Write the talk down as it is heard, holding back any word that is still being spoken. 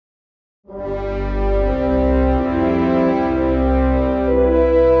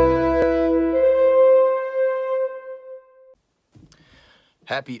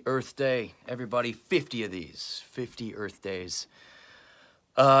Happy Earth Day, everybody. 50 of these, 50 Earth Days.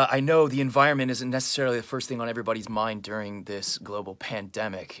 I know the environment isn't necessarily the first thing on everybody's mind during this global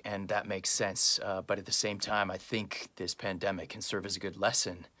pandemic, and that makes sense. But at the same time, I think this pandemic can serve as a good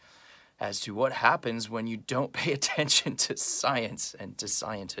lesson as to what happens when you don't pay attention to science and to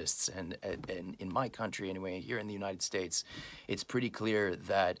scientists. And in my country, anyway, here in the United States, it's pretty clear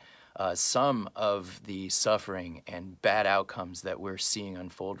that some of the suffering and bad outcomes that we're seeing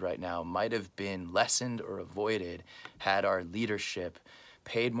unfold right now might have been lessened or avoided had our leadership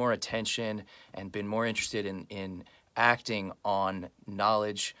paid more attention and been more interested in acting on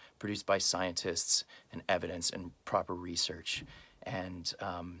knowledge produced by scientists and evidence and proper research. And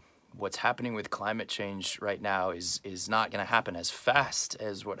what's happening with climate change right now is not going to happen as fast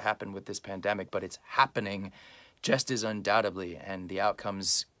as what happened with this pandemic, but it's happening just as undoubtedly, and the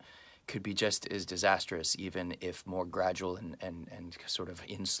outcomes could be just as disastrous, even if more gradual and sort of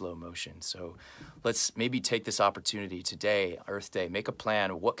in slow motion. So let's maybe take this opportunity today, Earth Day, make a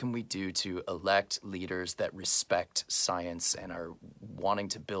plan. What can we do to elect leaders that respect science and are wanting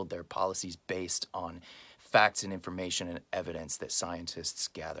to build their policies based on facts and information and evidence that scientists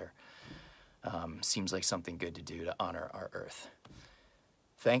gather? Seems like something good to do to honor our Earth.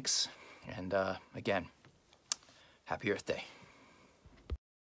 Thanks, and again, happy Earth Day.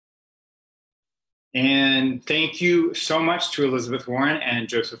 And thank you so much to Elizabeth Warren and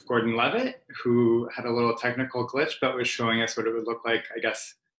Joseph Gordon-Levitt, who had a little technical glitch, but was showing us what it would look like, I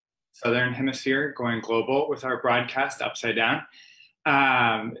guess, Southern Hemisphere going global with our broadcast upside down.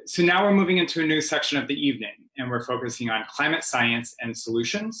 So now we're moving into a new section of the evening, and we're focusing on climate science and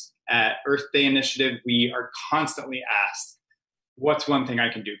solutions. At Earth Day Initiative, we are constantly asked, what's one thing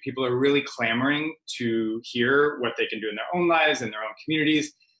I can do? People are really clamoring to hear what they can do in their own lives, in their own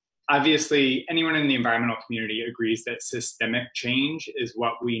communities. Obviously, anyone in the environmental community agrees that systemic change is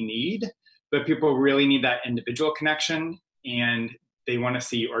what we need, but people really need that individual connection, and they want to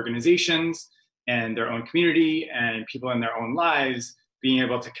see organizations and their own community and people in their own lives being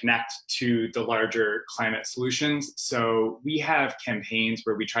able to connect to the larger climate solutions. So we have campaigns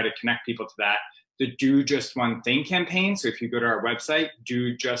where we try to connect people to that. The Do Just One Thing campaign. So if you go to our website,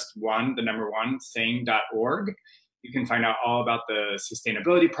 dojustone.org, you can find out all about the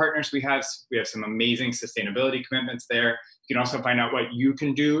sustainability partners we have. We have some amazing sustainability commitments there. You can also find out what you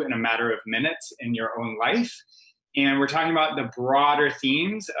can do in a matter of minutes in your own life. And we're talking about the broader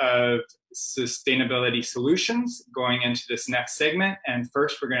themes of sustainability solutions going into this next segment. And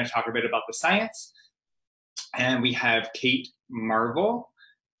first, we're going to talk a bit about the science. And we have Kate Marvel,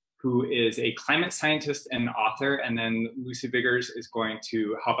 who is a climate scientist and author. And then Lucy Biggers is going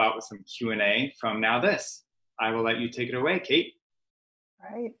to help out with some Q&A from Now This. I will let you take it away, Kate.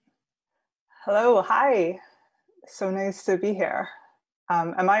 All right. Hello, hi. So nice to be here.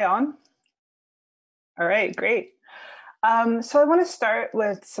 Am I on? All right, great. So I want to start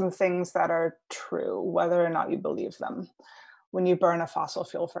with some things that are true, whether or not you believe them. When you burn a fossil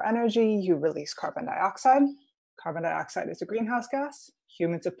fuel for energy, you release carbon dioxide. Carbon dioxide is a greenhouse gas.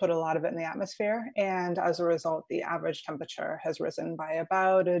 Humans have put a lot of it in the atmosphere, and as a result, the average temperature has risen by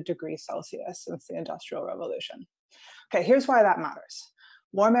about 1 degree Celsius since the Industrial Revolution. Okay, here's why that matters.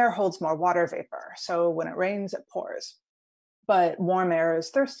 Warm air holds more water vapor, so when it rains, it pours. But warm air is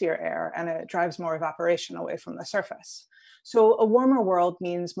thirstier air, and it drives more evaporation away from the surface. So a warmer world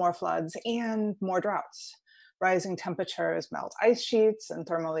means more floods and more droughts. Rising temperatures melt ice sheets and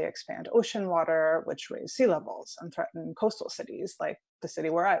thermally expand ocean water, which raise sea levels and threaten coastal cities like the city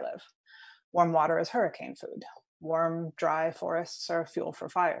where I live. Warm water is hurricane food. Warm, dry forests are fuel for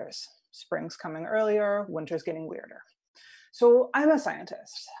fires. Spring's coming earlier, winter's getting weirder. So I'm a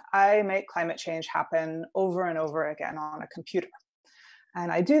scientist. I make climate change happen over and over again on a computer.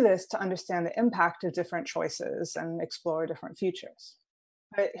 And I do this to understand the impact of different choices and explore different futures.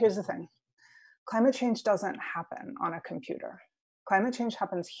 But here's the thing. Climate change doesn't happen on a computer. Climate change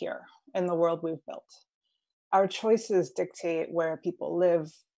happens here in the world we've built. Our choices dictate where people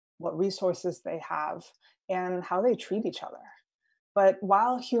live, what resources they have, and how they treat each other. But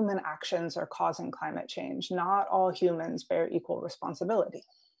while human actions are causing climate change, not all humans bear equal responsibility.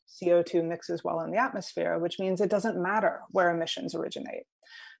 CO2 mixes well in the atmosphere, which means it doesn't matter where emissions originate.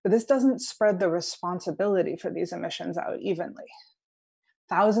 But this doesn't spread the responsibility for these emissions out evenly.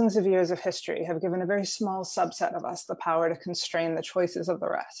 Thousands of years of history have given a very small subset of us the power to constrain the choices of the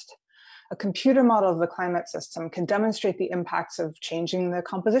rest. A computer model of the climate system can demonstrate the impacts of changing the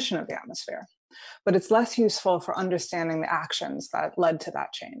composition of the atmosphere, but it's less useful for understanding the actions that led to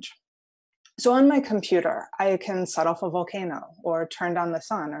that change. So on my computer, I can set off a volcano or turn down the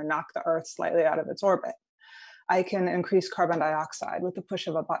sun or knock the Earth slightly out of its orbit. I can increase carbon dioxide with the push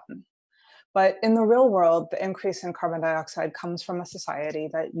of a button. But in the real world, the increase in carbon dioxide comes from a society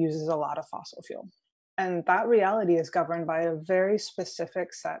that uses a lot of fossil fuel. And that reality is governed by a very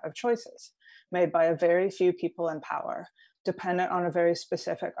specific set of choices made by a very few people in power, dependent on a very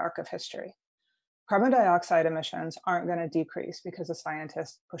specific arc of history. Carbon dioxide emissions aren't going to decrease because a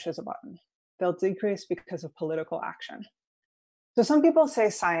scientist pushes a button. They'll decrease because of political action. So some people say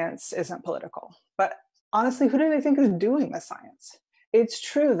science isn't political, but honestly, who do they think is doing the science? It's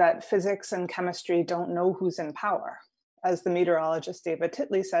true that physics and chemistry don't know who's in power. As the meteorologist David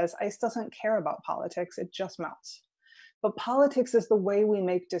Titley says, ice doesn't care about politics, it just melts. But politics is the way we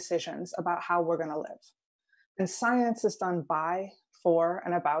make decisions about how we're going to live. And science is done by, for,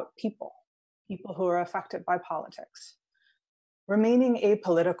 and about people who are affected by politics. Remaining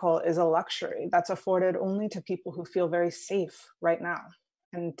apolitical is a luxury that's afforded only to people who feel very safe right now.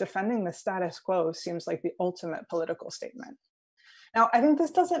 And defending the status quo seems like the ultimate political statement. Now, I think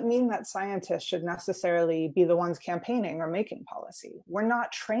this doesn't mean that scientists should necessarily be the ones campaigning or making policy. We're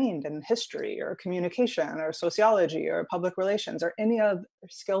not trained in history or communication or sociology or public relations or any other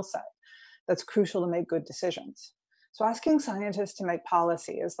skill set that's crucial to make good decisions. So asking scientists to make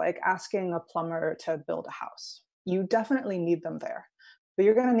policy is like asking a plumber to build a house. You definitely need them there, but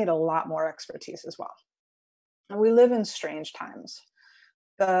you're going to need a lot more expertise as well. And we live in strange times.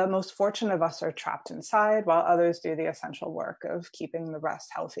 The most fortunate of us are trapped inside, while others do the essential work of keeping the rest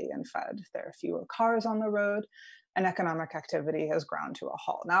healthy and fed. There are fewer cars on the road, and economic activity has ground to a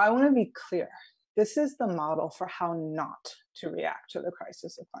halt. Now, I want to be clear. This is the model for how not to react to the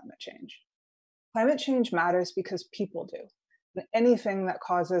crisis of climate change. Climate change matters because people do. And anything that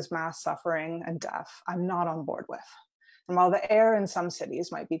causes mass suffering and death, I'm not on board with. And while the air in some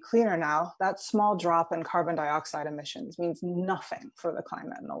cities might be cleaner now, that small drop in carbon dioxide emissions means nothing for the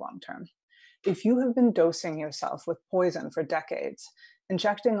climate in the long term. If you have been dosing yourself with poison for decades,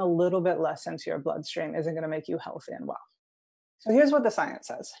 injecting a little bit less into your bloodstream isn't going to make you healthy and well. So here's what the science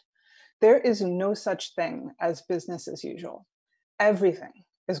says. There is no such thing as business as usual. Everything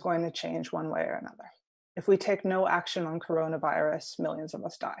is going to change one way or another. If we take no action on coronavirus, millions of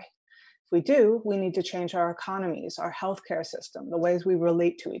us die. If we do, we need to change our economies, our healthcare system, the ways we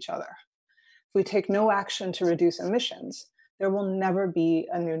relate to each other. If we take no action to reduce emissions, there will never be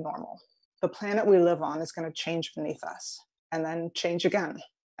a new normal. The planet we live on is going to change beneath us, and then change again,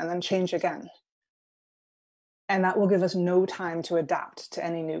 and then change again. And that will give us no time to adapt to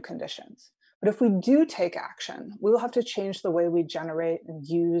any new conditions. But if we do take action, we will have to change the way we generate and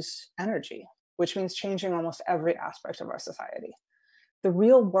use energy, which means changing almost every aspect of our society. The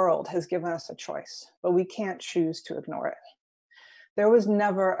real world has given us a choice, but we can't choose to ignore it. There was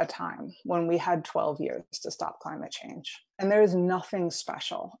never a time when we had 12 years to stop climate change. And there is nothing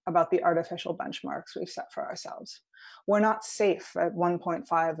special about the artificial benchmarks we've set for ourselves. We're not safe at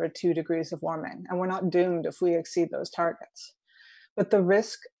 1.5 or 2 degrees of warming, and we're not doomed if we exceed those targets. But the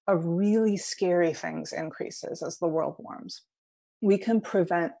risk of really scary things increases as the world warms. We can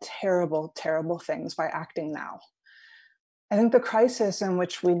prevent terrible, terrible things by acting now. I think the crisis in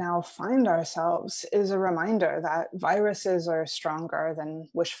which we now find ourselves is a reminder that viruses are stronger than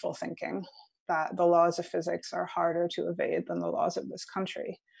wishful thinking, that the laws of physics are harder to evade than the laws of this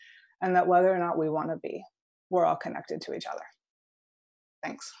country, and that whether or not we want to be, we're all connected to each other.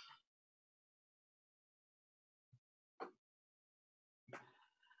 Thanks.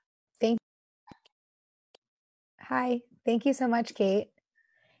 Hi, thank you so much, Kate.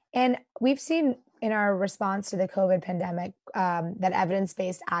 And we've seen in our response to the COVID pandemic that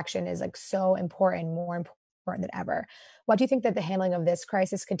evidence-based action is like so important, more important than ever. What do you think that the handling of this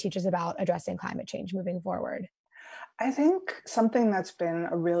crisis can teach us about addressing climate change moving forward? I think something that's been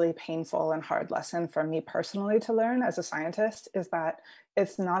a really painful and hard lesson for me personally to learn as a scientist is that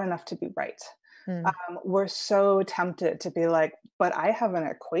it's not enough to be right. We're so tempted to be like, but I have an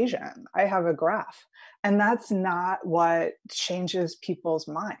equation, I have a graph. And that's not what changes people's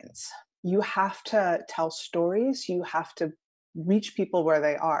minds. You have to tell stories, you have to reach people where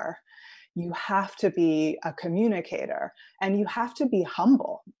they are. You have to be a communicator, and you have to be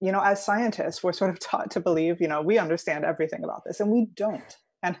humble. You know, as scientists, we're sort of taught to believe, you know, we understand everything about this, and we don't.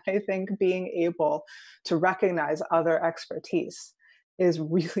 And I think being able to recognize other expertise is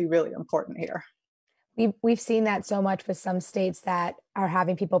really, really important here. We've seen that so much with some states that are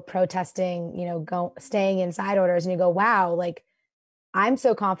having people protesting, you know, staying inside orders, and you go, wow, like I'm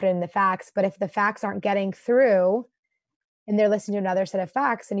so confident in the facts, but if the facts aren't getting through and they're listening to another set of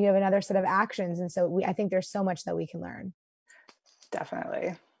facts and you have another set of actions. And so I think there's so much that we can learn.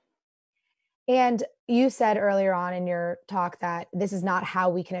 Definitely. And you said earlier on in your talk that this is not how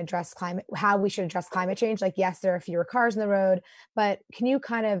we can address how we should address climate change. Like, yes, there are fewer cars on the road, but can you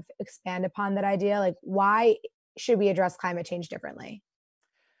kind of expand upon that idea? Like, why should we address climate change differently?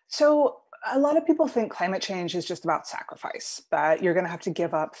 So a lot of people think climate change is just about sacrifice, that you're going to have to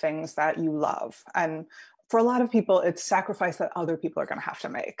give up things that you love. And for a lot of people, it's sacrifice that other people are going to have to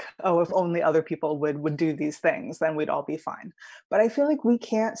make. Oh, if only other people would do these things, then we'd all be fine. But I feel like we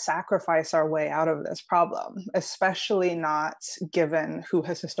can't sacrifice our way out of this problem, especially not given who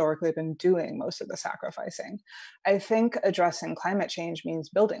has historically been doing most of the sacrificing. I think addressing climate change means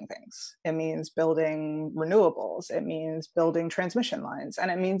building things. It means building renewables. It means building transmission lines. And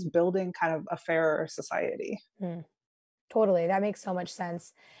it means building kind of a fairer society. Mm, totally. That makes so much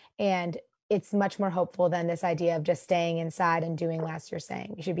sense. And it's much more hopeful than this idea of just staying inside and doing less. You're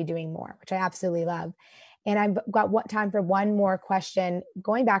saying we should be doing more, which I absolutely love. And I've got what time for one more question.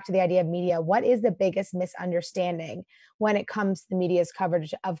 Going back to the idea of media, what is the biggest misunderstanding when it comes to the media's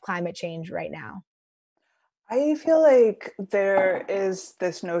coverage of climate change right now? I feel like there is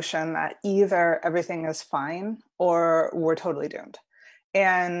this notion that either everything is fine or we're totally doomed.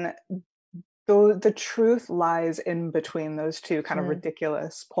 And the truth lies in between those two kind of Mm,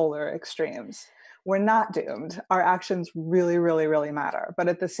 ridiculous polar extremes. We're not doomed. Our actions really, really, really matter. But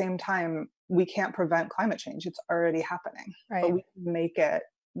at the same time, we can't prevent climate change. It's already happening. But right.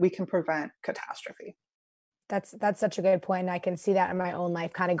 we can prevent catastrophe. That's such a good point. And I can see that in my own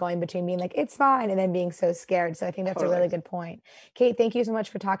life, kind of going between being like, it's fine, and then being so scared. So I think that's a Totally. really good point. Kate, thank you so much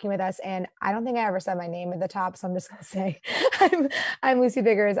for talking with us. And I don't think I ever said my name at the top, so I'm just gonna say I'm Lucy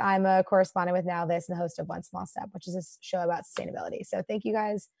Biggers. I'm a correspondent with Now This and the host of One Small Step, which is a show about sustainability. So thank you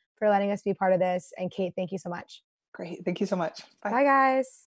guys for letting us be part of this. And Kate, thank you so much. Great. Thank you so much. Bye. Bye guys.